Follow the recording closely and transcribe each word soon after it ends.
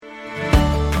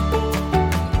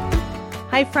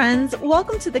Hi, friends.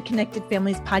 Welcome to the Connected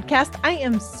Families podcast. I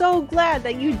am so glad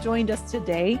that you joined us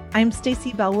today. I'm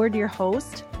Stacy Bellward, your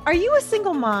host. Are you a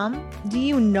single mom? Do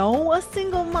you know a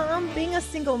single mom? Being a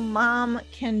single mom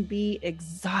can be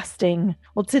exhausting.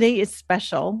 Well, today is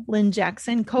special. Lynn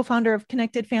Jackson, co-founder of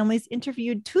Connected Families,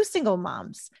 interviewed two single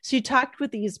moms. She talked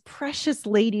with these precious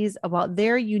ladies about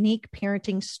their unique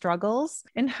parenting struggles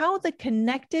and how the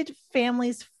Connected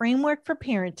Families framework for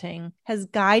parenting has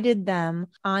guided them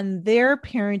on their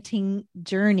parenting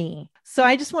journey. So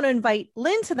I just want to invite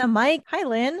Lynn to the mic. Hi,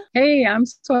 Lynn. Hey, I'm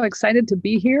so excited to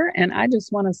be here. And I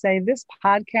just want to say this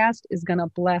podcast is going to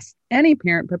bless any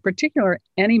parent, but particularly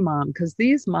any mom, because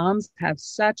these moms have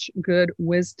such good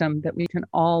wisdom that we can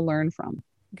all learn from.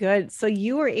 Good. So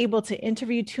you were able to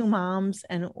interview two moms,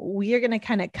 and we are going to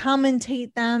kind of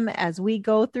commentate them as we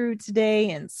go through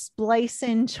today and splice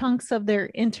in chunks of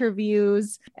their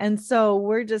interviews. And so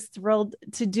we're just thrilled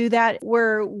to do that.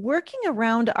 We're working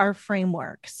around our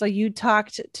framework. So you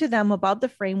talked to them about the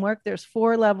framework. There's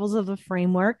 4 levels of the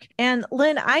framework. And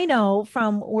Lynn, I know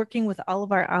from working with all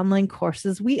of our online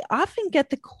courses, we often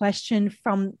get the question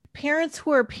from parents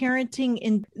who are parenting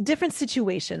in different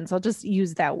situations. I'll just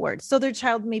use that word. So their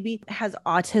child maybe has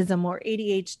autism or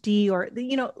ADHD, or,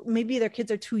 maybe their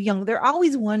kids are too young. They're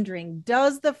always wondering,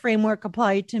 does the framework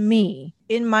apply to me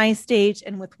in my stage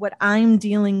and with what I'm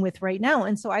dealing with right now?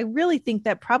 And so I really think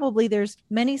that probably there's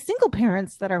many single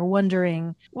parents that are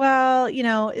wondering, well,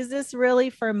 is this really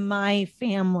for my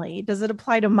family? Does it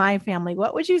apply to my family?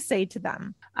 What would you say to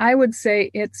them? I would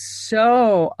say it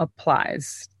so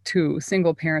applies to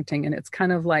single parenting, and it's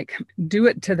kind of like do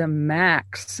it to the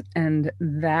max. And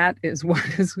that is what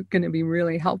is going to be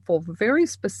really helpful, very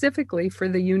specifically for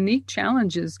the unique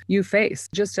challenges you face.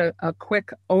 Just a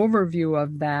quick overview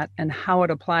of that and how it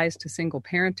applies to single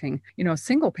parenting.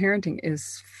 Single parenting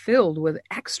is filled with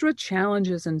extra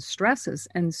challenges and stresses.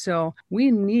 And so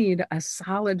we need a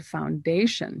solid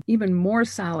foundation, even more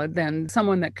solid than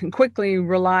someone that can quickly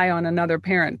rely on another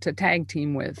parent to tag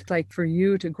team with. It's like for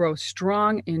you to grow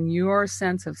strong in your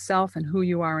sense of self and who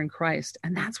you are in Christ.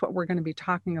 And that's what we're going to be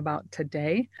talking about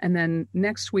today. And then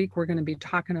next week, we're going to be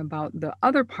talking about the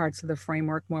other parts of the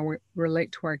framework where we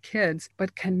relate to our kids,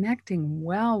 but connecting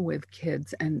well with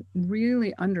kids and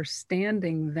really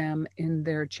understanding them in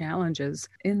their challenges,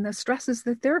 in the stresses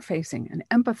that they're facing, and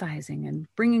empathizing and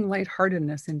bringing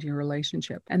lightheartedness into your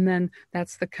relationship. And then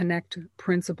that's the connect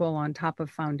principle on top of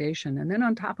foundation. And then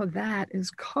on top of that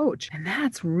is coach. And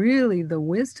that's really the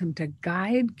wisdom to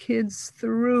guide kids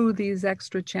through these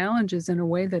extra challenges in a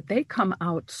way that they come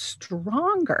out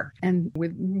stronger and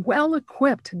well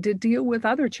equipped to deal with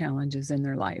other challenges in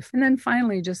their life. And then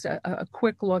finally, just a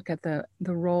quick look at the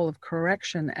role of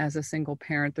correction as a single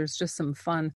parent. There's just some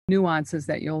fun nuances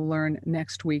that you'll learn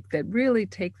next week that really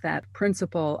take that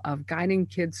principle of guiding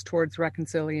kids towards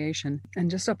reconciliation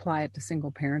and just apply it to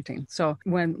single parenting. So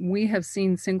when we have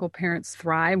seen single parents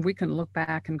thrive, we can look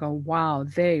back and go, wow,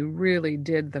 they really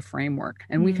did the framework.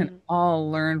 And we can all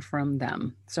learn from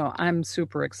them. So I'm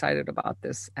super excited about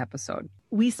this episode.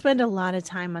 We spend a lot of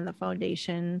time on the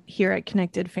foundation here at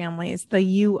Connected Families, the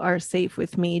you are safe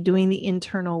with me, doing the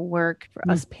internal work for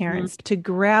us parents to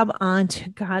grab onto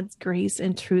God's grace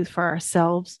and truth for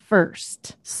ourselves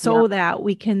first, so that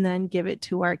we can then give it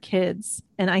to our kids.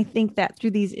 And I think that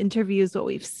through these interviews, what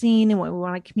we've seen and what we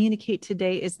want to communicate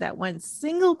today is that when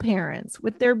single parents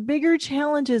with their bigger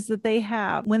challenges that they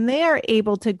have, when they are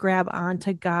able to grab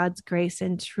onto God's grace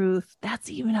and truth,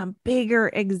 that's even a bigger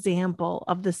example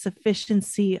of the sufficiency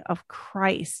of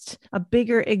Christ, a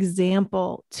bigger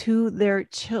example to their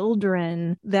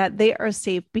children that they are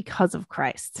safe because of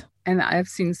Christ. And I've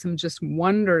seen some just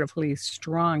wonderfully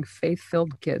strong,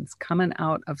 faith-filled kids coming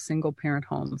out of single-parent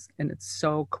homes. And it's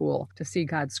so cool to see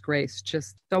God's grace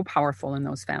just so powerful in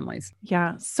those families.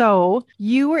 Yeah. So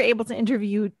you were able to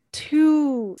interview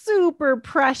 2 super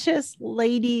precious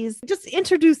ladies. Just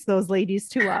introduce those ladies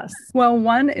to us. Well,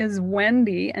 one is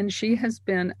Wendy, and she has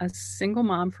been a single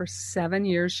mom for 7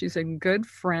 years. She's a good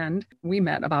friend. We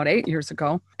met about 8 years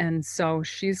ago. And so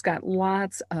she's got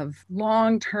lots of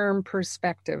long-term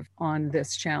perspective on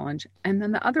this challenge. And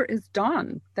then the other is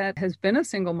Dawn, that has been a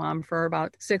single mom for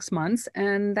about 6 months.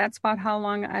 And that's about how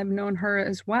long I've known her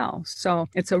as well. So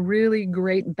it's a really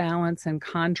great balance and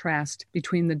contrast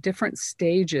between the different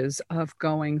stages stages of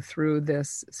going through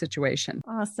this situation.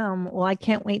 Awesome. Well, I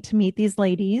can't wait to meet these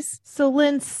ladies. So,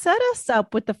 Lynn, set us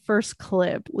up with the first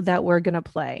clip that we're going to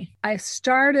play. I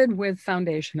started with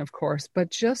foundation, of course, but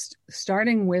just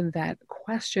starting with that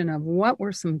question of what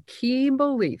were some key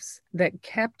beliefs that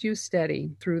kept you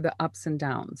steady through the ups and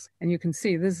downs. And you can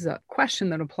see this is a question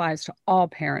that applies to all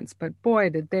parents, but boy,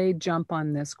 did they jump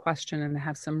on this question and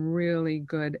have some really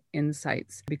good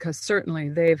insights, because certainly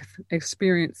they've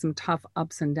experienced some tough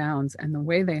ups and downs, and the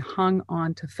way they hung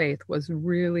on to faith was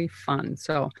really fun.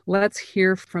 So let's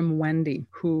hear from Wendy,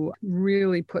 who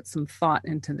really put some thought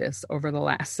into this over the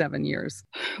last 7 years.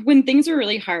 When things were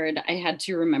really hard, I had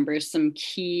to remember some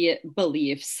key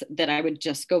beliefs that I would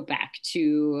just go back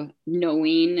to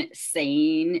knowing,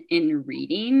 saying, and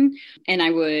reading. And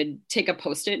I would take a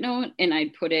Post-it note and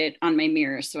I'd put it on my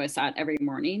mirror so I saw it every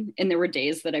morning. And there were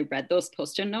days that I read those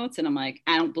Post-it notes and I'm like,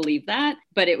 I don't believe that.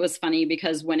 But it was funny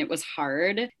because when it was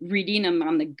hard, reading them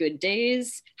on the good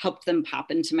days helped them pop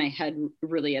into my head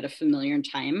really at a familiar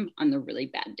time on the really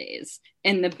bad days.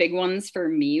 And the big ones for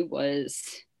me was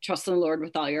trust in the Lord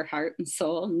with all your heart and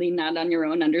soul, and lean not on your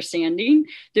own understanding.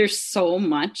 There's so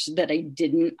much that I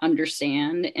didn't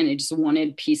understand, and I just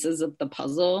wanted pieces of the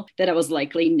puzzle that I was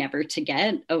likely never to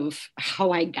get of how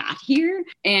I got here.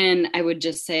 And I would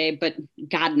just say, but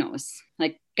God knows,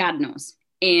 like God knows.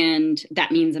 And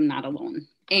that means I'm not alone.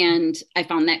 And I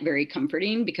found that very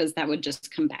comforting because that would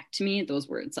just come back to me, those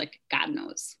words like God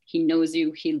knows. He knows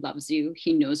you. He loves you.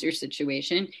 He knows your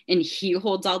situation and he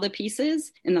holds all the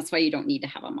pieces. And that's why you don't need to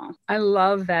have them all. I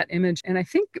love that image. And I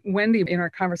think Wendy in our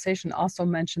conversation also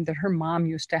mentioned that her mom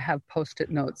used to have Post-it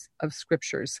notes of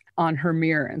scriptures on her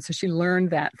mirror. And so she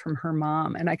learned that from her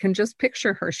mom. And I can just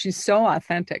picture her. She's so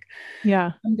authentic.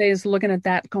 Yeah. Some days looking at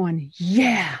that going,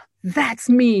 yeah, that's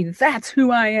me. That's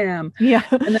who I am. Yeah.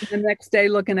 And then the next day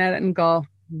looking at it and go,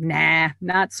 nah,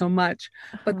 not so much.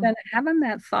 But then having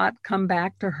that thought come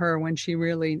back to her when she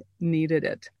really needed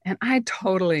it. And I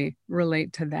totally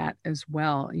relate to that as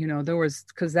well. You know,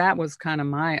 because that was kind of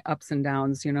my ups and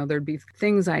downs. You know, there'd be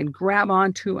things I'd grab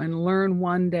onto and learn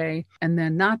one day and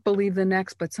then not believe the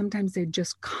next, but sometimes they'd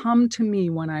just come to me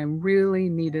when I really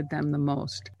needed them the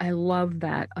most. I love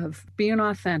that of being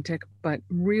authentic, but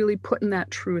really putting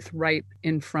that truth right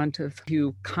in front of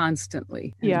you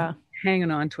constantly. Yeah.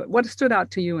 Hanging on to it. What stood out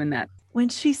to you in that? When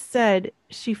she said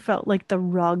she felt like the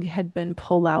rug had been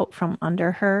pulled out from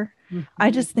under her, I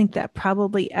just think that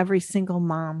probably every single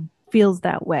mom feels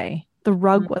that way. The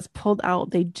rug was pulled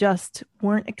out. They just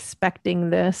weren't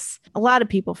expecting this. A lot of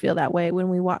people feel that way when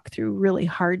we walk through really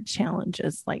hard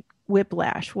challenges like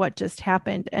whiplash, what just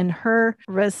happened. And her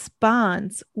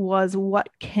response was, what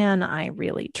can I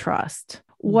really trust?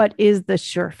 What is the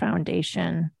sure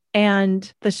foundation? And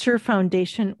the sure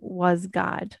foundation was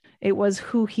God. It was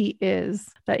who he is,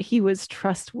 that he was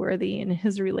trustworthy in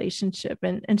his relationship.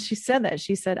 And she said that.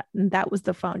 She said, that was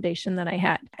the foundation that I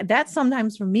had. That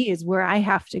sometimes for me is where I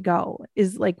have to go,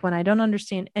 is like when I don't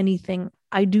understand anything,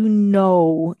 I do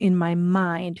know in my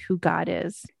mind who God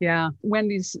is. Yeah.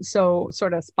 Wendy's so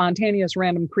sort of spontaneous,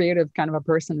 random, creative kind of a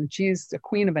person. And she's the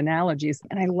queen of analogies.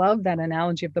 And I love that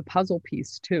analogy of the puzzle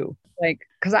piece too. Like,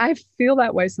 because I feel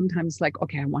that way sometimes, like,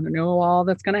 okay, I want to know all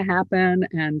that's going to happen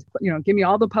and, you know, give me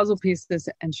all the puzzle pieces.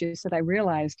 And she said, I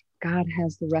realized God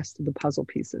has the rest of the puzzle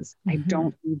pieces. I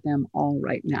don't need them all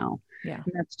right now. Yeah.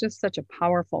 And that's just such a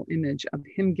powerful image of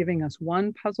him giving us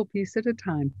one puzzle piece at a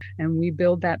time. And we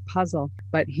build that puzzle,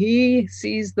 but he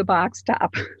sees the box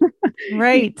top.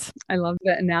 Right. I love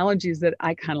the analogies that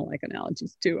I kind of like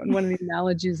analogies too. And one of the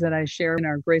analogies that I share in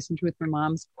our Grace and Truth for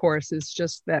Moms course is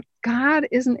just that God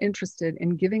isn't interested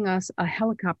in giving us a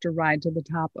helicopter ride to the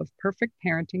top of perfect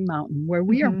parenting mountain where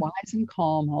we are wise and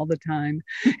calm all the time.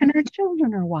 And our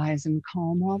children are wise and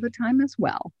calm all the time as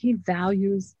well. He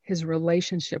values his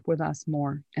relationship with us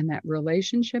more. And that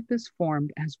relationship is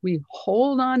formed as we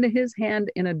hold on to his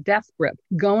hand in a death grip,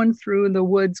 going through the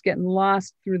woods, getting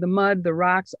lost through the mud, the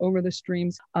rocks, over the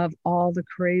streams of all the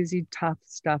crazy, tough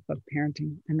stuff of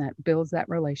parenting. And that builds that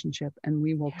relationship. And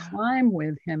we will climb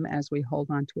with him as we hold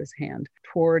on to his hand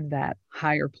toward that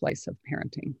higher place of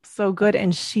parenting. So good.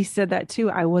 And she said that too.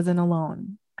 I wasn't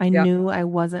alone. I knew I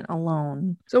wasn't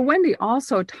alone. So Wendy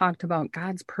also talked about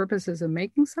God's purposes of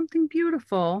making something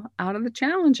beautiful out of the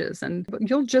challenges. And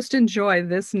you'll just enjoy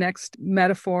this next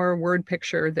metaphor, word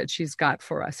picture that she's got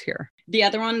for us here. The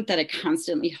other one that I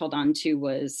constantly held on to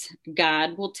was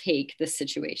God will take the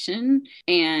situation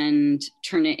and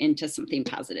turn it into something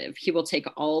positive. He will take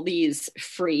all these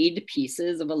frayed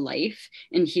pieces of a life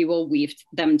and he will weave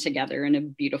them together in a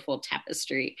beautiful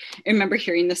tapestry. I remember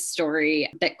hearing this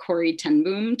story that Corrie ten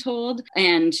Boom told,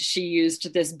 and she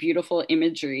used this beautiful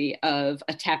imagery of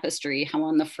a tapestry, how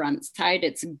on the front side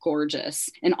it's gorgeous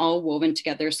and all woven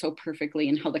together so perfectly,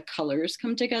 and how the colors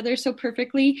come together so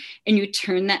perfectly. And you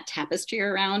turn that tapestry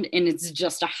around and it's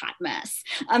just a hot mess.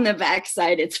 On the back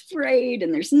side, it's frayed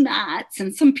and there's knots,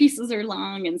 and some pieces are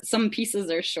long and some pieces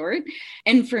are short.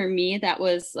 And for me, that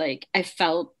was like, I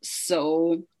felt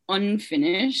so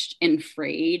unfinished and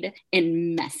frayed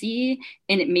and messy,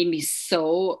 and it made me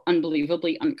so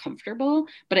unbelievably uncomfortable.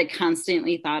 But I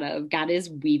constantly thought of God is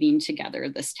weaving together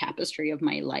this tapestry of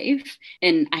my life,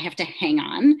 and I have to hang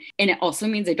on. And it also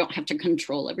means I don't have to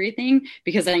control everything,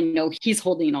 because I know he's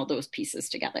holding all those pieces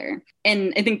together.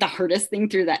 And I think the hardest thing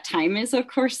through that time is, of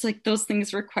course, like those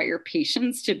things require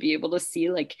patience to be able to see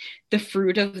like the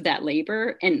fruit of that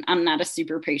labor. And I'm not a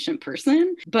super patient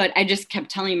person, but I just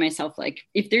kept telling myself, like,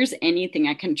 if there's anything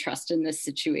I can trust in this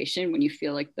situation, when you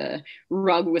feel like the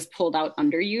rug was pulled out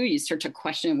under you, you start to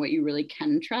question what you really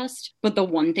can trust. But the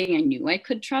one thing I knew I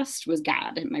could trust was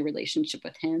God and my relationship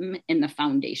with him, and the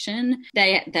foundation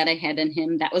that I had in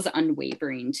him, that was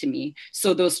unwavering to me.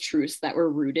 So those truths that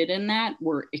were rooted in that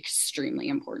were extremely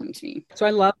important to me. So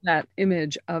I love that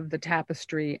image of the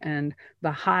tapestry and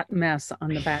the hot mess on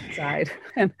the backside.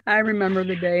 And I remember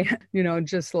the day,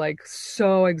 just like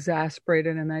so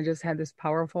exasperated. And I just had this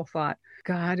powerful thought,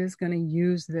 God is going to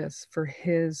use this for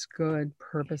his good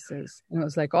purposes. And it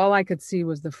was like, all I could see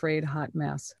was the frayed hot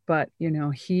mess. But,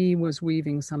 he was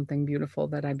weaving something beautiful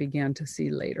that I began to see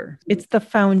later. It's the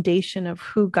foundation of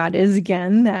who God is,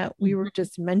 again, that we were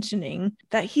just mentioning,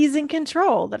 that he's in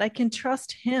control, that I can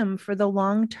trust him for the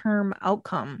long-term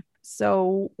outcome.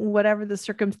 So whatever the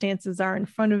circumstances are in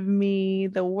front of me,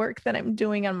 the work that I'm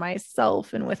doing on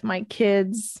myself and with my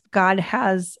kids, God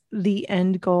has the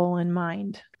end goal in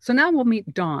mind. So now we'll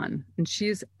meet Dawn, and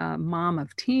she's a mom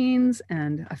of teens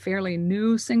and a fairly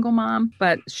new single mom,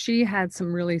 but she had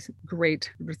some really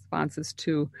great responses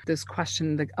to this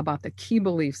question about the key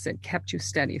beliefs that kept you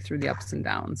steady through the ups and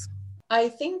downs. I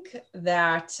think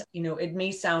that, it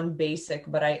may sound basic,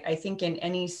 but I think in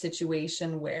any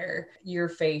situation where you're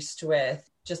faced with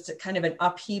just a kind of an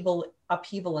upheaval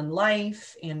in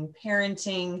life, in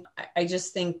parenting, I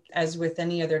just think, as with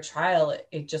any other trial,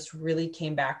 it just really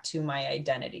came back to my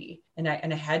identity. And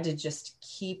I had to just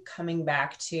keep coming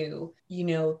back to,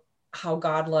 how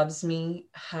God loves me,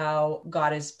 how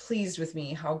God is pleased with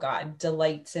me, how God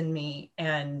delights in me,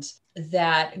 and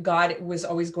that God was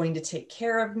always going to take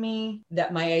care of me,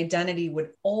 that my identity would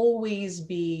always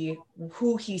be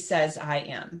who he says I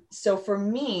am. So for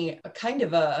me, a kind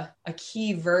of a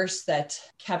key verse that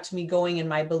kept me going in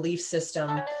my belief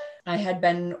system, I had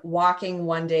been walking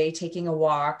one day, taking a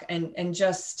walk, and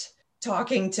just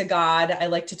talking to God. I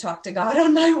like to talk to God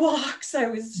on my walks. I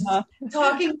was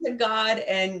talking to God,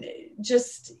 and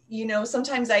just,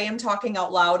 sometimes I am talking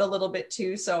out loud a little bit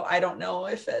too. So I don't know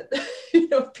if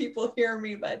if people hear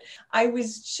me, but I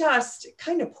was just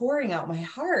kind of pouring out my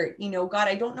heart, God,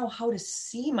 I don't know how to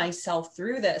see myself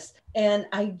through this. And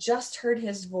I just heard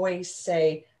his voice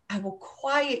say, I will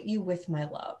quiet you with my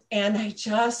love. And I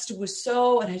just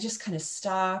I just kind of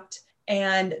stopped.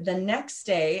 And the next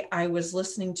day I was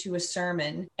listening to a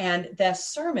sermon, and that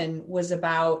sermon was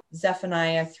about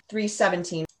Zephaniah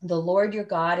 3:17. The Lord your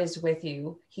God is with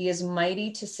you. He is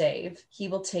mighty to save. He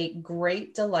will take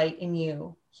great delight in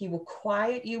you. He will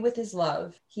quiet you with his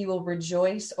love. He will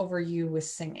rejoice over you with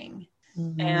singing.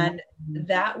 Mm-hmm. And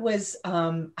that was,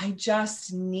 I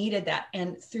just needed that.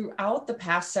 And throughout the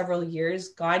past several years,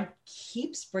 God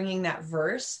keeps bringing that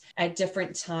verse at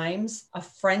different times. A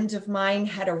friend of mine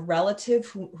had a relative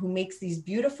who makes these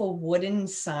beautiful wooden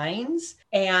signs,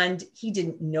 and he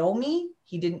didn't know me.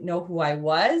 He didn't know who I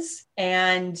was.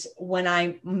 And when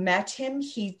I met him,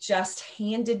 he just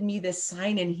handed me this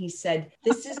sign and he said,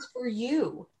 "This is for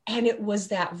you." And it was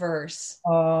that verse.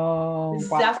 Oh,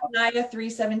 wow. Zephaniah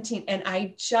 3:17. And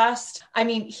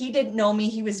he didn't know me.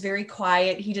 He was very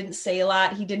quiet. He didn't say a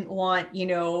lot. He didn't want,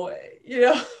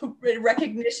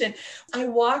 recognition. I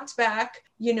walked back,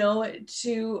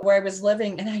 to where I was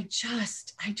living, and I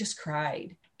just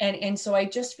cried. And so I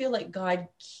just feel like God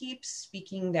keeps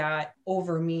speaking that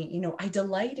over me. I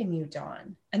delight in you,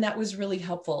 Dawn. And that was really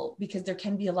helpful, because there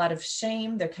can be a lot of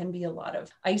shame. There can be a lot of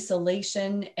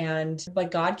isolation. But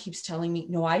God keeps telling me,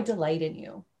 no, I delight in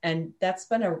you. And that's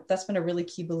been a really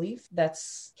key belief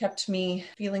that's kept me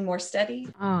feeling more steady.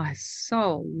 Oh, I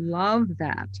so love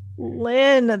that.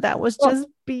 Lynn, that was just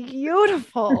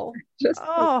beautiful. Just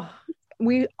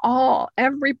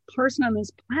every person on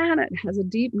this planet has a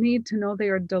deep need to know they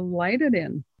are delighted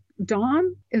in.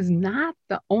 Dawn is not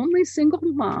the only single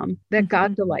mom that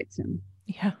God delights in.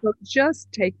 Yeah. So just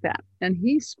take that. And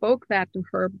he spoke that to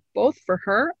her, both for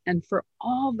her and for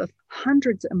all the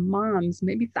hundreds of moms,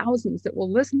 maybe thousands that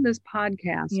will listen to this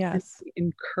podcast. Yes. And be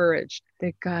encouraged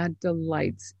that God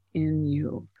delights in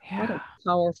you. Yeah. What a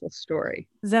powerful story.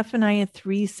 Zephaniah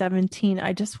 3:17.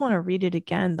 I just want to read it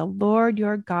again. The Lord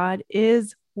your God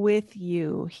is with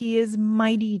you. He is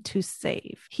mighty to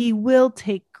save. He will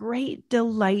take great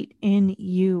delight in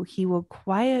you. He will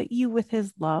quiet you with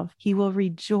his love. He will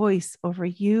rejoice over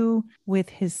you with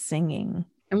his singing.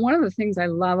 And one of the things I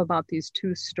love about these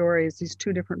two stories, these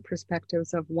two different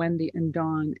perspectives of Wendy and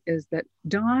Dawn, is that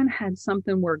Dawn had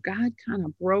something where God kind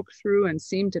of broke through and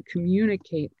seemed to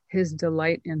communicate his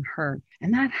delight in her.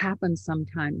 And that happens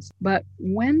sometimes. But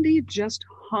Wendy just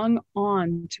hung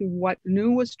on to what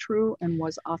knew was true and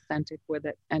was authentic with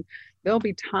it. And there'll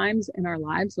be times in our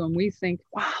lives when we think,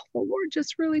 wow, the Lord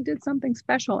just really did something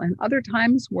special. And other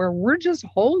times where we're just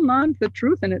holding on to the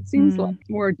truth. And it seems like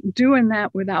we're doing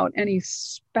that without any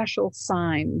special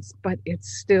signs, but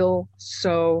it's still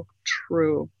so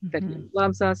true that he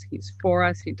loves us, he's for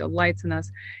us, he delights in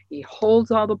us, he holds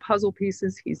all the puzzle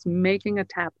pieces, he's making a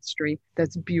tapestry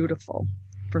that's beautiful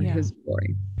for his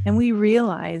glory. And we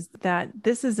realize that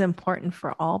this is important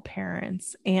for all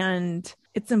parents, and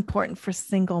it's important for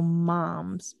single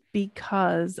moms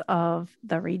because of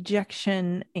the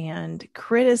rejection and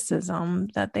criticism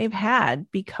that they've had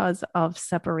because of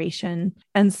separation.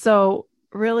 And so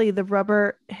really the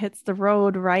rubber hits the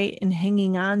road, right? And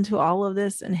hanging on to all of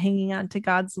this and hanging on to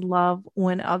God's love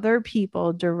when other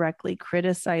people directly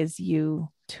criticize you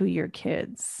to your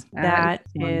kids. That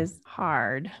is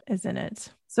hard, isn't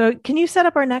it? So can you set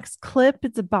up our next clip?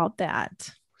 It's about that.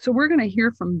 So we're going to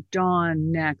hear from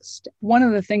Dawn next. One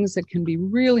of the things that can be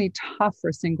really tough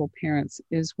for single parents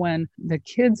is when the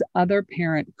kid's other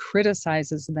parent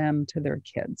criticizes them to their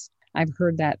kids. I've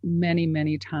heard that many,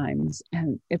 many times,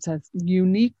 and it's a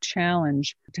unique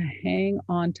challenge to hang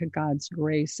on to God's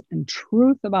grace and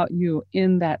truth about you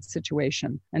in that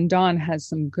situation. And Dawn has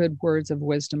some good words of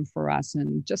wisdom for us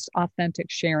and just authentic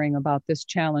sharing about this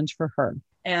challenge for her.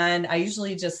 And I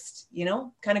usually just,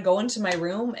 kind of go into my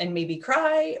room and maybe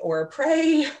cry or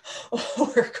pray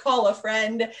or call a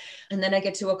friend. And then I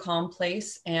get to a calm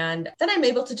place and then I'm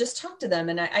able to just talk to them.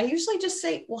 And I usually just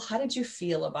say, well, how did you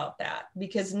feel about that?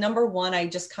 Because number one, I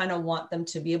just kind of want them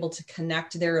to be able to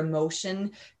connect their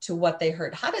emotion to what they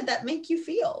heard. How did that make you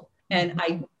feel? And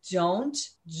I don't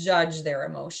judge their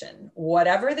emotion.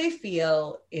 Whatever they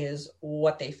feel is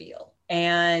what they feel.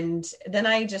 And then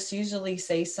I just usually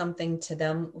say something to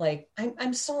them like,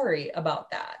 I'm sorry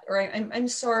about that. Or I'm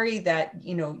sorry that,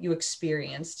 you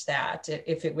experienced that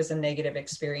if it was a negative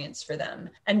experience for them.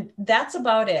 And that's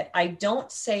about it. I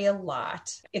don't say a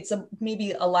lot. It's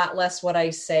maybe a lot less what I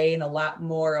say and a lot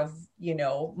more of,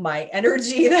 my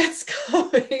energy that's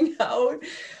coming out.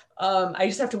 I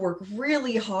just have to work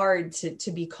really hard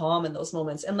to be calm in those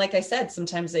moments. And like I said,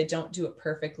 sometimes I don't do it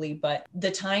perfectly, but the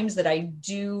times that I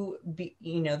do,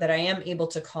 that I am able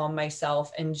to calm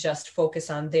myself and just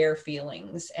focus on their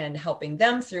feelings and helping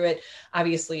them through it,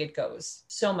 obviously it goes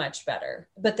so much better.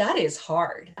 But that is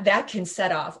hard. That can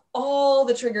set off all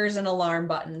the triggers and alarm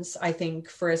buttons, I think,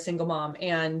 for a single mom.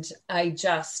 And I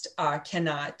just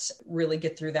cannot really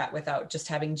get through that without just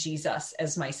having Jesus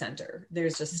as my center.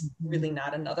 There's just really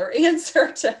not another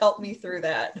answer to help me through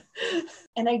that.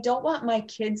 And I don't want my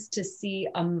kids to see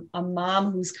a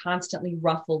mom who's constantly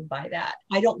ruffled by that.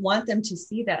 I don't want them to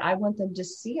see that. I want them to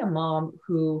see a mom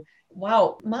who,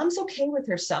 wow, mom's okay with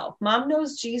herself. Mom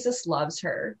knows Jesus loves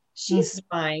her. She's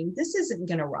fine. This isn't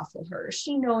going to ruffle her.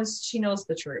 She knows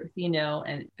the truth,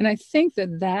 and I think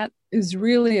that is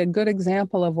really a good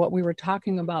example of what we were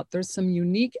talking about. There's some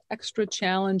unique extra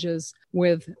challenges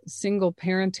with single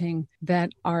parenting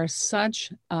that are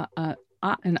such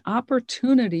an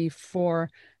opportunity for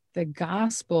the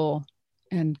gospel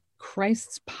and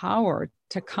Christ's power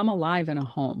to come alive in a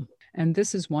home. And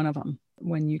this is one of them.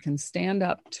 When you can stand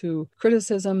up to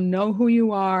criticism, know who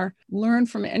you are, learn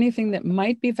from anything that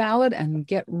might be valid and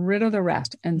get rid of the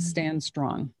rest and stand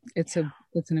strong. It's an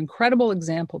incredible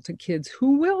example to kids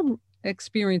who will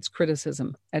experience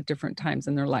criticism at different times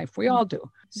in their life. We all do.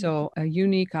 So a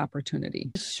unique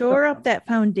opportunity. Shore up that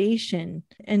foundation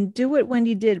and do what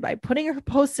Wendy did by putting her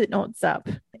Post-it notes up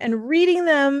and reading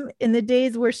them in the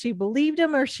days where she believed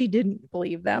them or she didn't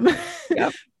believe them.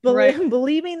 Yep. Right.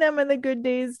 Believing them in the good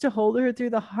days to hold her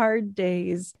through the hard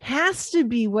days has to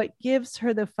be what gives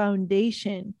her the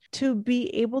foundation to be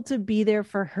able to be there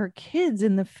for her kids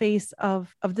in the face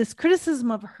of this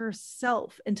criticism of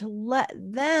herself, and to let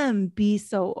them be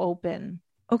so open.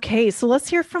 Okay, so let's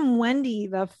hear from Wendy,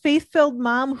 the faith-filled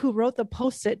mom who wrote the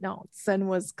Post-it notes and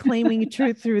was claiming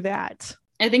truth through that.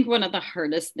 I think one of the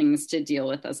hardest things to deal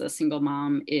with as a single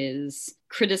mom is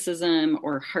criticism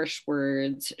or harsh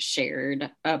words shared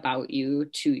about you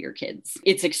to your kids.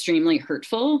 It's extremely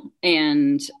hurtful,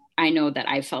 and I know that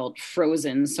I felt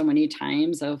frozen so many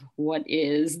times of what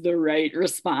is the right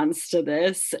response to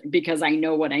this, because I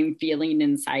know what I'm feeling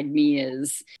inside me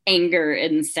is anger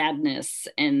and sadness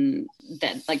and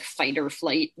that like fight or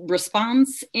flight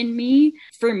response in me.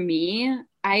 For me,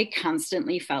 I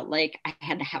constantly felt like I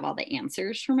had to have all the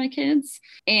answers for my kids.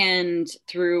 And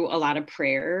through a lot of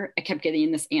prayer, I kept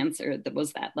getting this answer that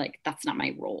was that, like, that's not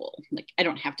my role. Like, I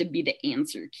don't have to be the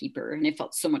answer keeper. And I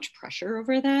felt so much pressure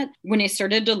over that. When I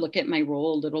started to look at my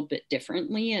role a little bit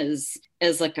differently as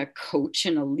like a coach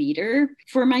and a leader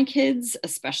for my kids,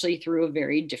 especially through a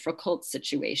very difficult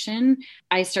situation,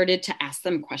 I started to ask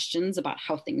them questions about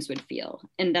how things would feel.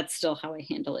 And that's still how I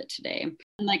handle it today.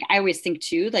 And like, I always think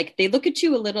too, like, they look at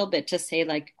you a little bit to say,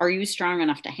 like, are you strong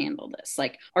enough to handle this?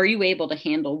 Like, are you able to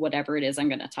handle whatever it is I'm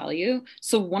going to tell you?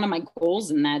 So one of my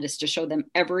goals in that is to show them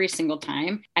every single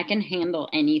time I can handle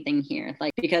anything here,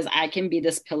 like, because I can be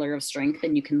this pillar of strength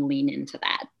and you can lean into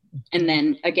that. And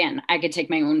then again, I could take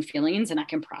my own feelings and I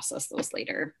can process those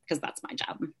later, because that's my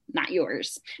job, not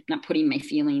yours. I'm not putting my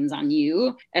feelings on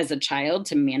you as a child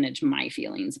to manage my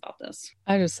feelings about this.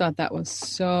 I just thought that was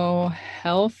so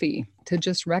healthy to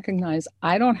just recognize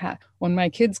I don't have, when my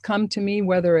kids come to me,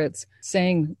 whether it's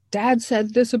saying, Dad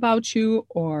said this about you,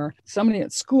 or somebody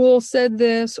at school said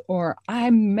this, or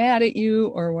I'm mad at you,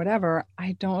 or whatever,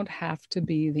 I don't have to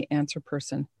be the answer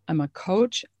person. I'm a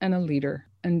coach and a leader.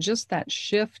 And just that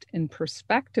shift in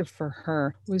perspective for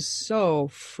her was so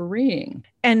freeing.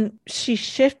 And she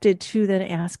shifted to then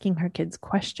asking her kids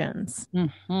questions,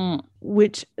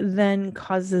 which then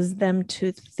causes them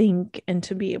to think and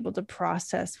to be able to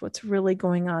process what's really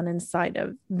going on inside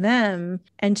of them.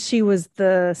 And she was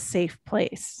the safe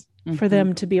place for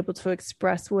them to be able to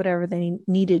express whatever they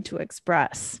needed to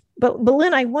express. But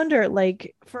Lynn, I wonder,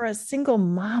 like, for a single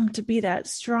mom to be that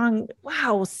strong,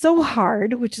 wow, so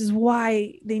hard, which is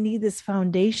why they need this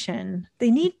foundation. They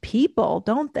need people,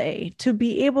 don't they, to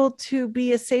be able to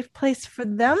be a safe place for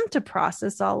them to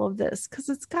process all of this, because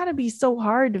it's got to be so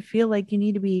hard to feel like you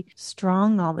need to be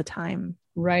strong all the time.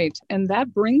 Right. And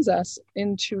that brings us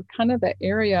into kind of the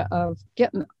area of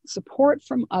getting support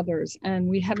from others. And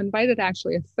we have invited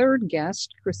actually a third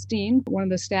guest, Christine, one of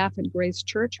the staff at Grace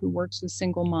Church, who works with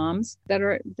single moms that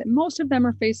most of them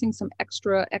are facing some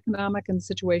extra economic and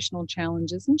situational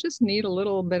challenges and just need a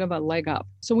little bit of a leg up.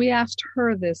 So we asked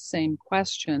her this same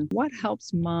question: what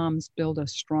helps moms build a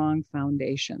strong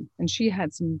foundation? And she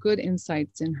had some good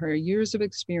insights in her years of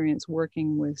experience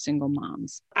working with single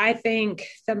moms. I think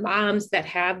the moms that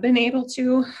have been able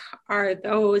to are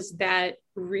those that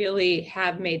really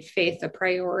have made faith a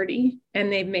priority,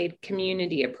 and they've made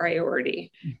community a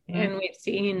priority. And we've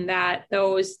seen that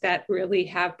those that really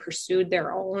have pursued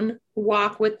their own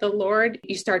walk with the Lord,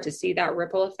 you start to see that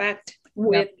ripple effect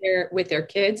with their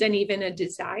kids, and even a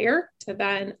desire to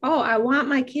then, I want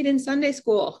my kid in Sunday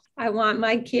school. I want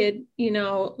my kid,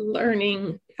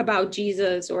 learning about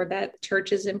Jesus, or that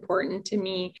church is important to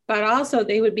me. But also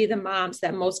they would be the moms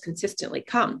that most consistently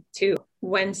come to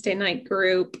Wednesday night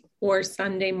group or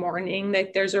Sunday morning,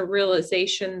 that there's a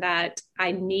realization that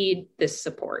I need this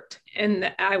support.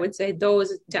 And I would say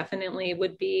those definitely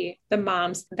would be the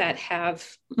moms that have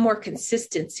more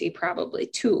consistency probably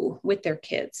too with their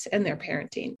kids and their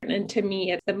parenting. And to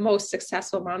me, the most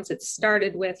successful moms, it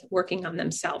started with working on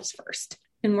themselves first,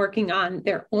 and working on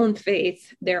their own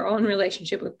faith, their own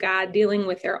relationship with God, dealing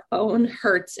with their own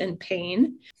hurts and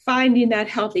pain, finding that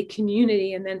healthy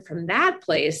community. And then from that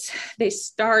place, they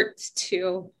start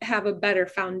to have a better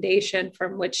foundation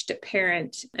from which to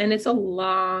parent. And it's a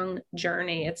long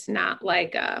journey. It's not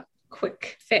like a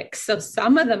quick fix. So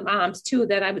some of the moms too,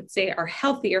 that I would say are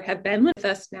healthier, have been with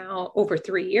us now over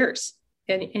 3 years.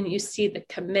 And you see the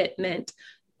commitment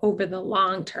over the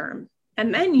long term.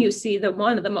 And then you see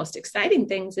one of the most exciting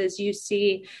things is you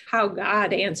see how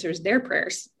God answers their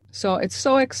prayers. So it's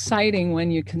so exciting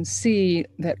when you can see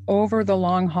that over the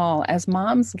long haul, as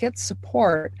moms get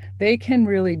support, they can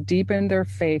really deepen their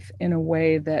faith in a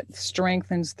way that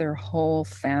strengthens their whole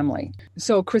family.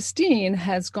 So Christine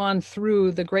has gone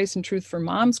through the Grace and Truth for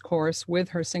Moms course with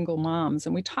her single moms.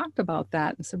 And we talked about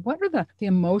that and said, what are the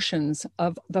emotions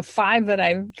of the 5 that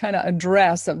I kind of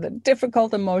address, of the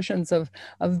difficult emotions of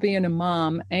being a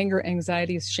mom: anger,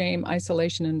 anxiety, shame,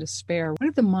 isolation, and despair? What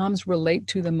did the moms relate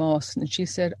to the most? And she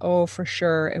said, oh, for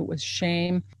sure, it was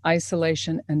shame,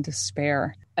 isolation, and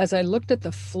despair. As I looked at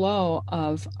the flow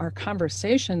of our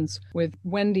conversations with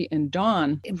Wendy and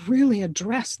Dawn, it really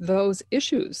addressed those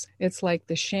issues. It's like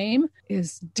the shame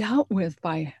is dealt with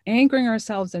by anchoring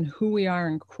ourselves in who we are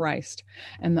in Christ.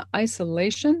 And the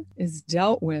isolation is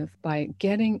dealt with by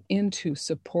getting into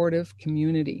supportive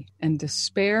community. And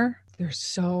despair, there's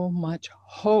so much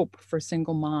hope for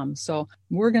single moms. So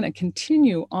we're going to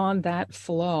continue on that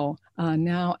flow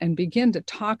now and begin to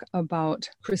talk about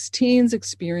Christine's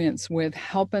experience with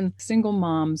helping single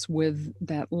moms with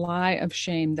that lie of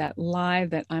shame, that lie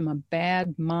that I'm a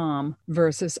bad mom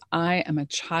versus I am a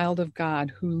child of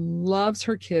God who loves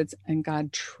her kids and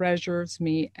God treasures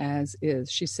me as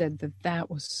is. She said that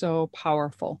was so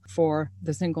powerful for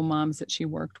the single moms that she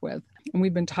worked with. And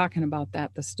we've been talking about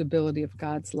that, the stability of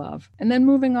God's love. And then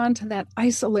moving on to that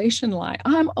isolation lie.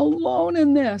 I'm alone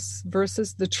in this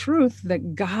versus the truth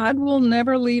that God will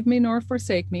never leave me nor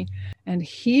forsake me. And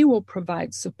he will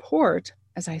provide support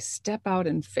as I step out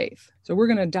in faith. So we're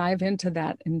going to dive into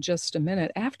that in just a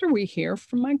minute after we hear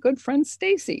from my good friend,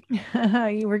 Stacy.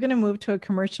 We're going to move to a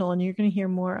commercial and you're going to hear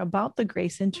more about the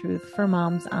Grace and Truth for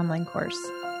Moms online course.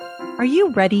 Are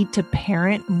you ready to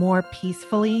parent more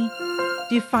peacefully?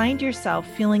 Do you find yourself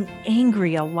feeling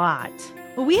angry a lot?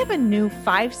 Well, we have a new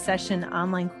 5-session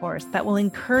online course that will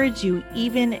encourage you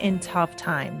even in tough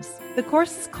times. The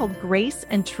course is called Grace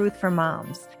and Truth for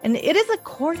Moms, and it is a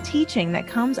core teaching that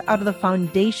comes out of the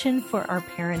foundation for our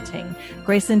parenting.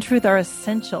 Grace and truth are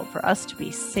essential for us to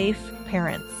be safe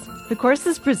parents. The course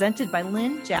is presented by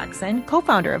Lynn Jackson,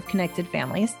 co-founder of Connected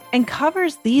Families, and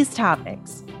covers these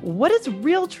topics. What is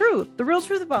real truth? The real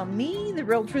truth about me, the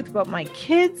real truth about my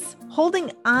kids,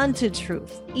 holding on to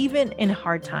truth, even in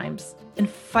hard times, and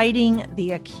fighting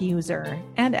the accuser,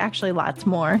 and actually lots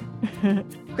more.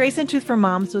 Grace and Truth for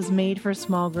Moms was made for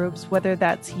small groups, whether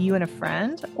that's you and a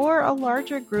friend or a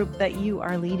larger group that you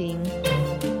are leading.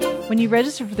 When you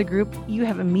register for the group, you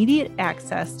have immediate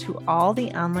access to all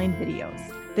the online videos.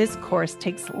 This course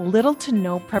takes little to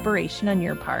no preparation on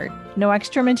your part. No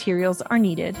extra materials are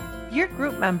needed. Your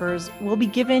group members will be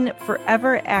given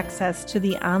forever access to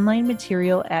the online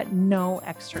material at no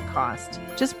extra cost.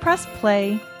 Just press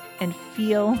play and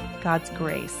feel God's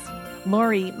grace.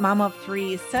 Lori, mom of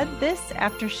 3, said this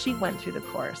after she went through the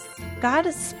course. God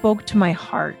spoke to my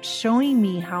heart, showing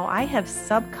me how I have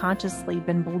subconsciously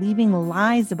been believing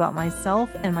lies about myself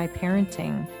and my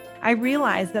parenting. I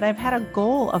realized that I've had a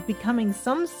goal of becoming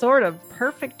some sort of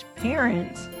perfect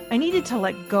parent. I needed to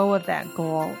let go of that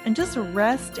goal and just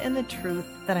rest in the truth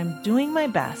that I'm doing my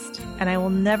best and I will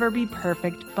never be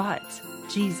perfect, but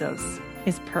Jesus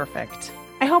is perfect.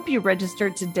 I hope you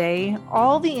registered today.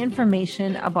 All the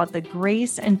information about the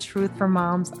Grace and Truth for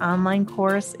Moms online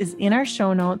course is in our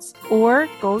show notes, or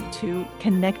go to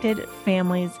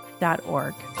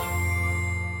connectedfamilies.org.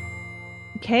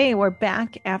 Okay, we're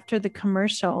back after the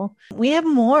commercial. We have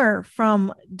more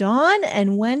from Dawn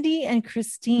and Wendy and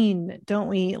Christine, don't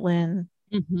we, Lynn?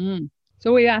 Mm-hmm.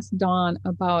 So we asked Dawn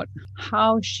about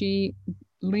how she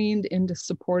leaned into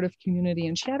supportive community,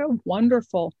 and she had a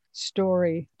wonderful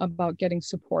story about getting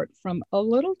support from a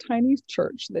little tiny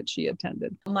church that she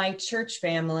attended. My church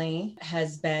family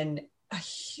has been a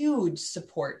huge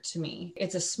support to me.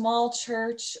 It's a small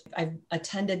church. I've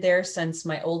attended there since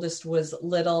my oldest was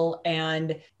little,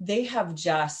 and they have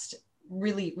just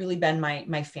really been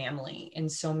my family in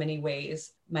so many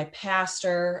ways. My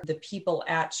pastor, the people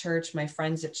at church, my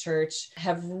friends at church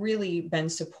have really been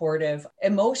supportive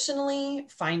emotionally,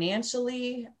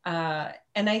 financially.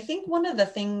 And I think one of the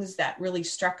things that really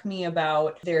struck me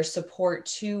about their support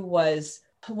too was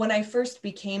when I first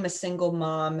became a single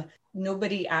mom,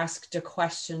 nobody asked a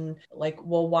question like,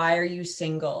 well, why are you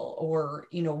single? Or,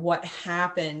 what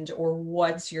happened? Or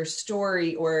what's your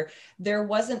story? Or there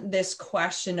wasn't this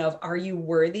question of, are you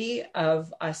worthy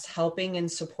of us helping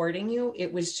and supporting you?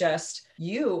 It was just,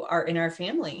 you are in our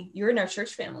family. You're in our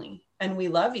church family and we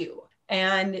love you.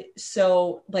 And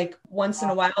so like once in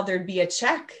a while, there'd be a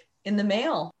check in the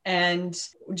mail and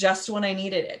just when I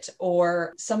needed it,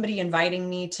 or somebody inviting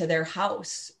me to their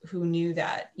house who knew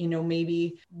that,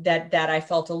 maybe that I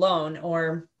felt alone,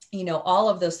 or all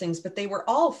of those things, but they were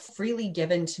all freely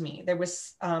given to me. There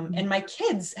was, and my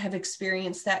kids have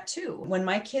experienced that too. When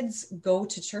my kids go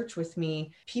to church with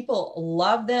me, people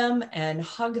love them and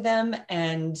hug them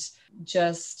and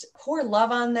just pour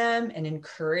love on them and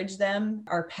encourage them.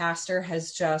 Our pastor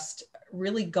has just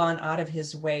really gone out of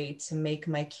his way to make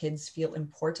my kids feel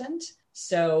important.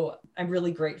 So I'm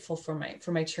really grateful for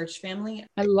my church family.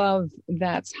 I love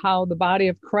that's how the body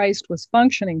of Christ was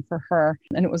functioning for her.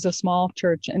 And it was a small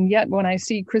church. And yet when I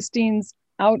see Christine's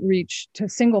outreach to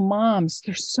single moms,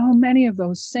 there's so many of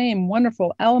those same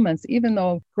wonderful elements, even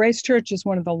though Grace Church is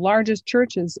one of the largest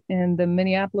churches in the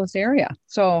Minneapolis area.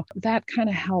 So that kind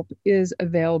of help is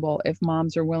available if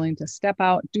moms are willing to step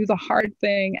out, do the hard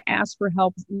thing, ask for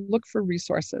help, look for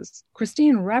resources.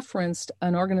 Christine referenced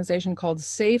an organization called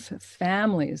Safe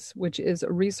Families, which is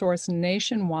a resource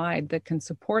nationwide that can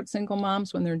support single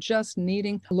moms when they're just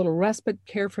needing a little respite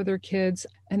care for their kids.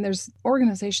 And there's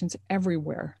organizations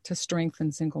everywhere to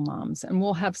strengthen single moms. And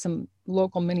we'll have some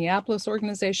local Minneapolis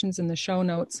organizations in the show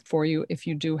notes for you if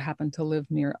you do happen to live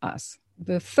near us.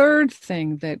 The third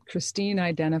thing that Christine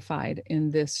identified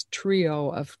in this trio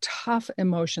of tough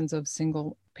emotions of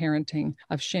single parenting,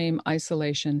 of shame,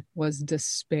 isolation, was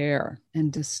despair.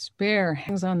 And despair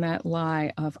hangs on that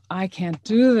lie of, I can't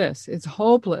do this. It's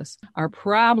hopeless. Our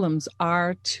problems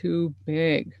are too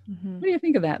big. Mm-hmm. What do you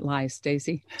think of that lie,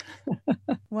 Stacy?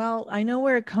 Well, I know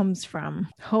where it comes from.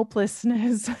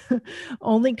 Hopelessness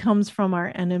only comes from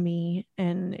our enemy,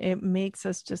 and it makes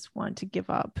us just want to give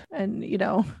up and,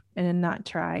 and not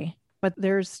try. But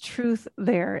there's truth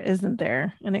there, isn't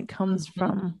there? And it comes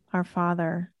from our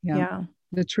Father. Yeah.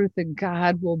 The truth that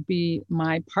God will be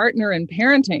my partner in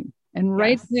parenting. And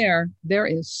right there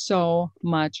is so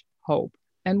much hope.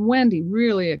 And Wendy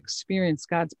really experienced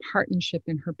God's partnership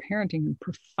in her parenting in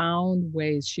profound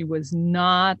ways. She was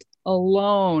not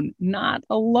alone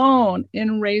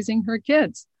in raising her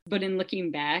kids. But in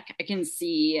looking back, I can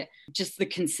see just the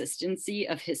consistency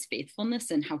of his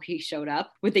faithfulness and how he showed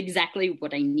up with exactly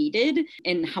what I needed,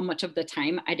 and how much of the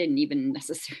time I didn't even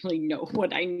necessarily know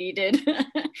what I needed.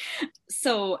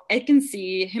 So I can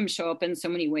see him show up in so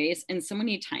many ways, and so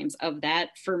many times of that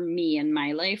for me in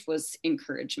my life was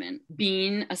encouragement.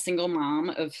 Being a single mom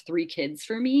of 3 kids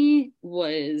for me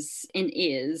was and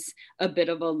is a bit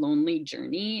of a lonely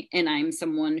journey. And I'm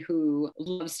someone who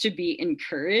loves to be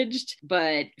encouraged,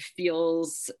 but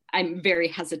feels I'm very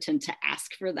hesitant to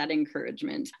ask for that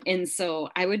encouragement. And so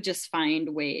I would just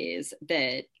find ways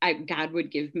that God would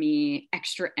give me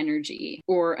extra energy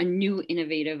or a new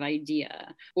innovative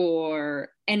idea or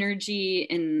energy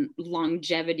and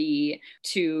longevity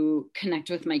to connect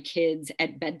with my kids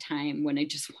at bedtime when I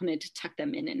just wanted to tuck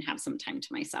them in and have some time to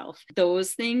myself.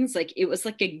 Those things, it was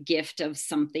like a gift of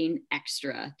something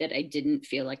extra that I didn't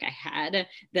feel like I had,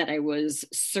 that I was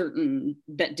certain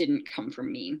that didn't come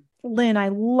from me. Lynn, I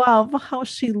love how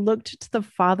she looked to the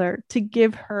Father to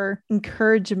give her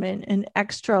encouragement in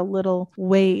extra little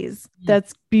ways.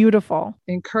 That's beautiful.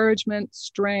 Encouragement,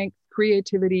 strength,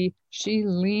 creativity. She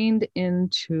leaned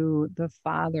into the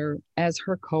Father as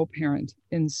her co-parent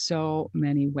in so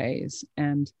many ways.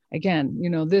 And again,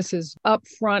 this is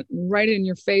upfront, right in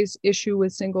your face issue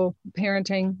with single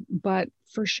parenting. But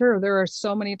for sure, there are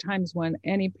so many times when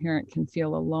any parent can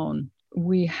feel alone.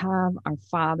 We have our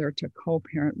Father to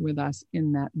co-parent with us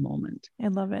in that moment. I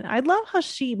love it. I love how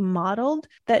she modeled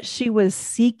that she was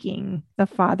seeking the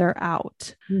Father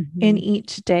out in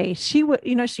each day. She would,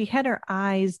 she had her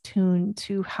eyes tuned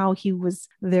to how he was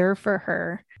there for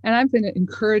her. And I've been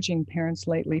encouraging parents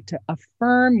lately to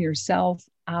affirm yourself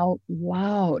out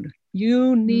loud.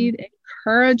 You need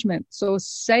encouragement. So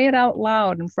say it out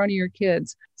loud in front of your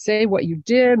kids. Say what you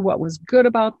did, what was good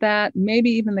about that,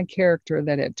 maybe even the character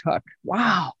that it took.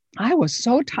 Wow, I was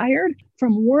so tired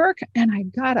from work and I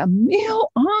got a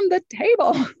meal on the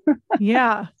table.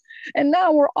 Yeah. And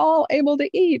now we're all able to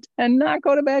eat and not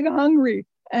go to bed hungry.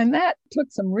 And that took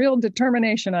some real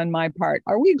determination on my part.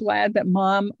 Are we glad that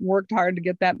Mom worked hard to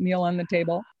get that meal on the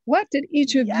table? What did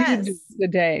each of you do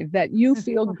today that you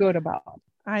feel good about?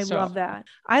 I love that.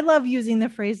 I love using the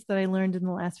phrase that I learned in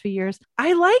the last few years.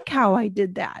 I like how I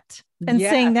did that, and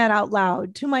saying that out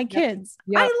loud to my kids.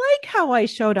 I like how I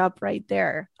showed up right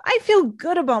there. I feel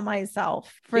good about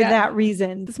myself for that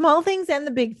reason. The small things and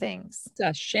the big things. It's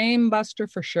a shame buster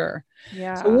for sure.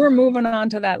 Yeah. So we're moving on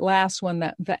to that last one,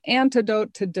 that the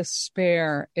antidote to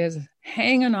despair is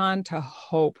hanging on to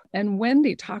hope. And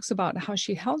Wendy talks about how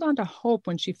she held on to hope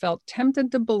when she felt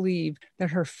tempted to believe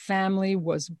that her family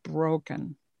was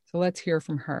broken. So let's hear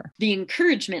from her. The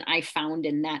encouragement I found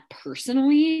in that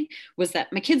personally was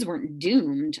that my kids weren't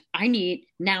doomed.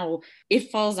 Now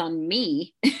it falls on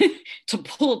me to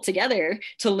pull together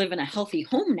to live in a healthy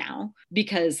home now,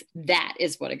 because that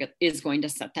is what is going to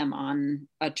set them on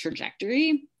a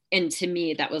trajectory. And to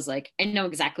me, that was like, I know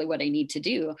exactly what I need to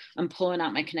do. I'm pulling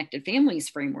out my connected families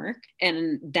framework.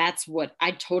 And that's what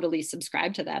I totally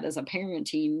subscribe to, that as a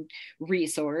parenting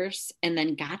resource. And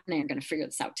then God and I are going to figure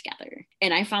this out together.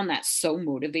 And I found that so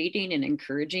motivating and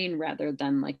encouraging, rather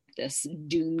than like this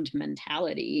doomed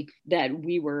mentality that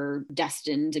we were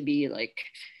destined to be like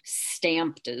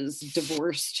stamped as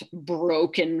divorced,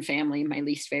 broken family, my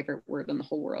least favorite word in the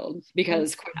whole world,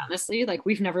 because quite honestly, like,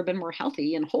 we've never been more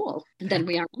healthy and whole than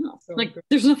we are now. So like,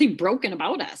 there's nothing broken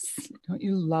about us. Don't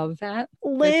you love that?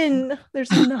 Lynn,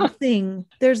 there's nothing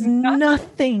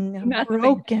nothing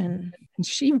broken. And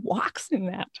she walks in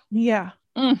that. Yeah.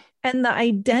 And the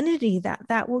identity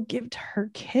that will give to her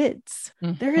kids.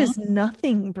 There is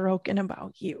nothing broken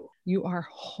about you. You are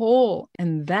whole.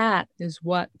 And that is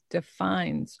what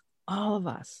defines all of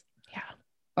us. Yeah.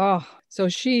 Oh, so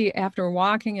she, after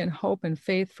walking in hope and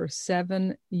faith for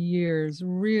 7 years,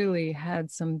 really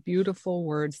had some beautiful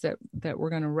words that we're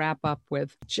going to wrap up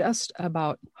with, just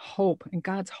about hope, and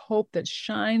God's hope that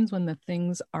shines when the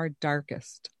things are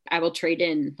darkest. I will trade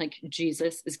in, like,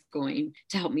 Jesus is going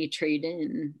to help me trade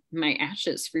in my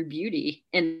ashes for beauty.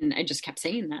 And I just kept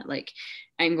saying that, like,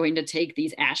 I'm going to take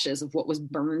these ashes of what was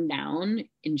burned down,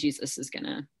 and Jesus is going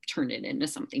to turn it into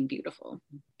something beautiful.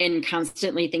 And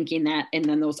constantly thinking that, and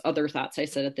then those other thoughts I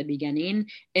said at the beginning,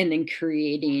 and then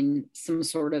creating some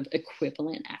sort of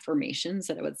equivalent affirmations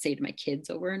that I would say to my kids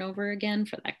over and over again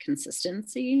for that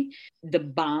consistency. The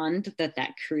bond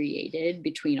that created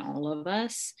between all of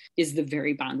us is the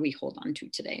very bond we hold on to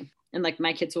today. And like,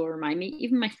 my kids will remind me,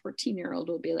 even my 14-year-old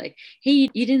will be like, hey,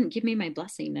 you didn't give me my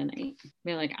blessing tonight.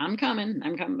 They're like, I'm coming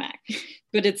back.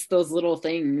 But it's those little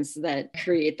things that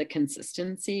create the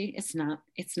consistency. It's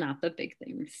not the big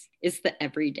things. It's the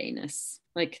everydayness.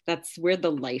 Like, that's where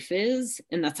the life is.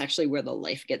 And that's actually where the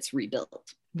life gets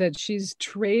rebuilt. That she's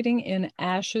trading in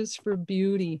ashes for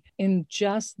beauty in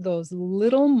just those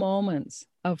little moments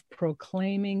of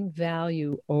proclaiming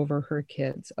value over her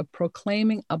kids, of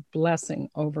proclaiming a blessing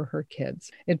over her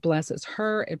kids. It blesses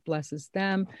her, it blesses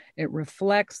them, it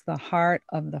reflects the heart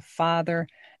of the Father,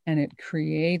 and it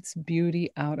creates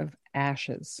beauty out of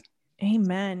ashes.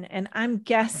 Amen. And I'm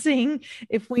guessing,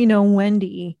 if we know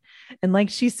Wendy, and like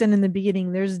she said in the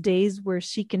beginning, there's days where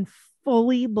she can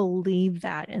fully believe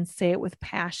that and say it with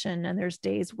passion. And there's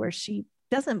days where she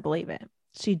doesn't believe it.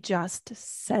 She just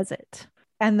says it.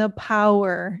 And the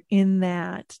power in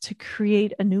that to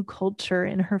create a new culture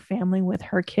in her family with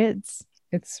her kids.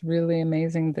 It's really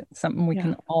amazing, that something we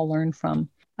can all learn from.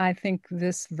 I think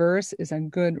this verse is a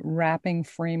good wrapping,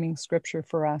 framing scripture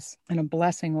for us, and a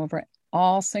blessing over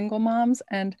all single moms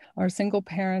and our single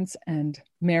parents and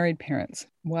married parents,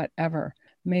 whatever.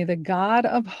 May the God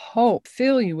of hope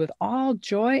fill you with all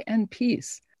joy and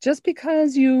peace. Just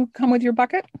because you come with your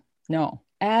bucket? No.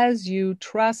 As you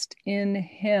trust in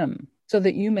him, so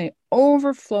that you may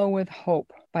overflow with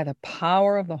hope by the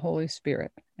power of the Holy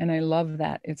Spirit. And I love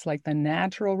that. It's like the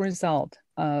natural result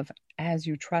of as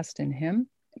you trust in him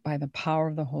by the power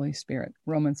of the Holy Spirit.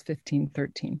 Romans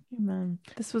 15:13. Amen.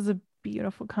 This was a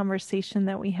beautiful conversation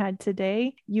that we had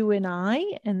today, you and I,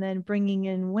 and then bringing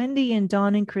in Wendy and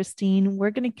Dawn and Christine.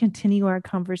 We're going to continue our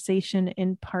conversation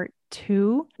in part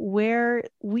 2, where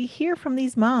we hear from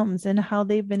these moms and how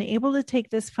they've been able to take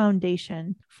this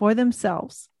foundation for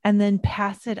themselves and then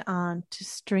pass it on to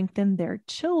strengthen their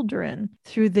children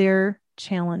through their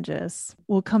challenges.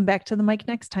 We'll come back to the mic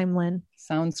next time, Lynn.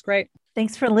 Sounds great.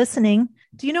 Thanks for listening.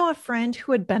 Do you know a friend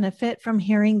who would benefit from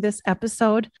hearing this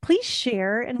episode? Please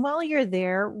share, and while you're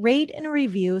there, rate and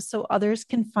review so others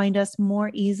can find us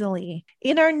more easily.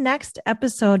 In our next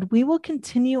episode, we will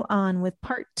continue on with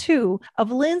part 2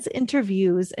 of Lynn's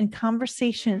interviews and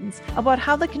conversations about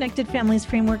how the Connected Families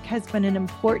Framework has been an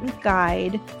important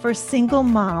guide for single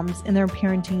moms in their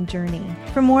parenting journey.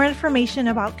 For more information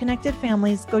about Connected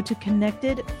Families, go to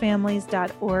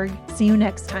connectedfamilies.org. See you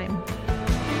next time.